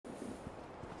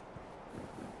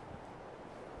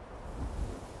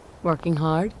Working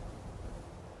hard?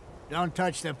 Don't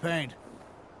touch the paint.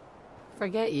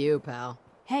 Forget you, pal.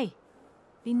 Hey,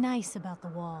 be nice about the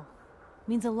wall.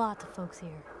 Means a lot to folks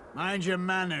here. Mind your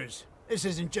manners. This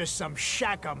isn't just some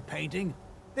shack I'm painting.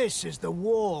 This is the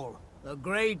wall. The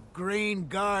great green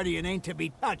guardian ain't to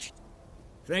be touched.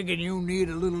 Thinking you need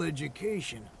a little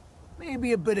education.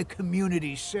 Maybe a bit of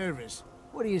community service.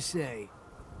 What do you say?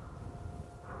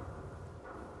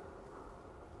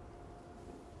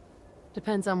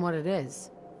 Depends on what it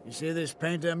is. You see this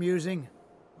paint I'm using?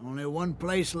 Only one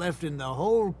place left in the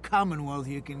whole Commonwealth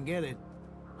you can get it.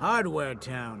 Hardware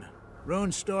Town.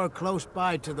 Ruin store close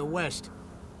by to the west.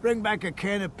 Bring back a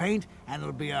can of paint and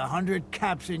it'll be 100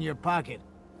 caps in your pocket.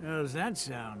 How's that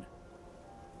sound?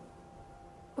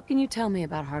 What can you tell me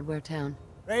about Hardware Town?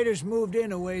 Raiders moved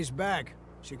in a ways back.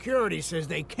 Security says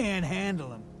they can't handle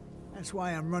them. That's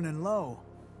why I'm running low.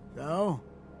 So,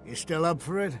 you still up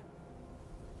for it?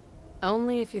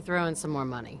 Only if you throw in some more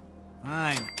money.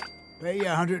 Fine. Pay you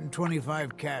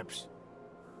 125 caps.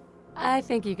 I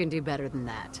think you can do better than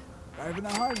that. Driving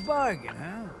a hard bargain,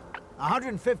 huh?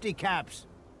 150 caps.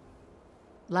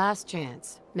 Last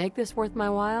chance. Make this worth my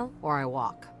while, or I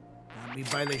walk. Got me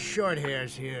by the short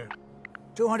hairs here.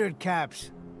 200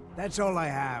 caps. That's all I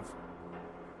have.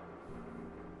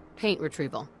 Paint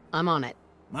retrieval. I'm on it.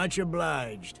 Much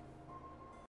obliged.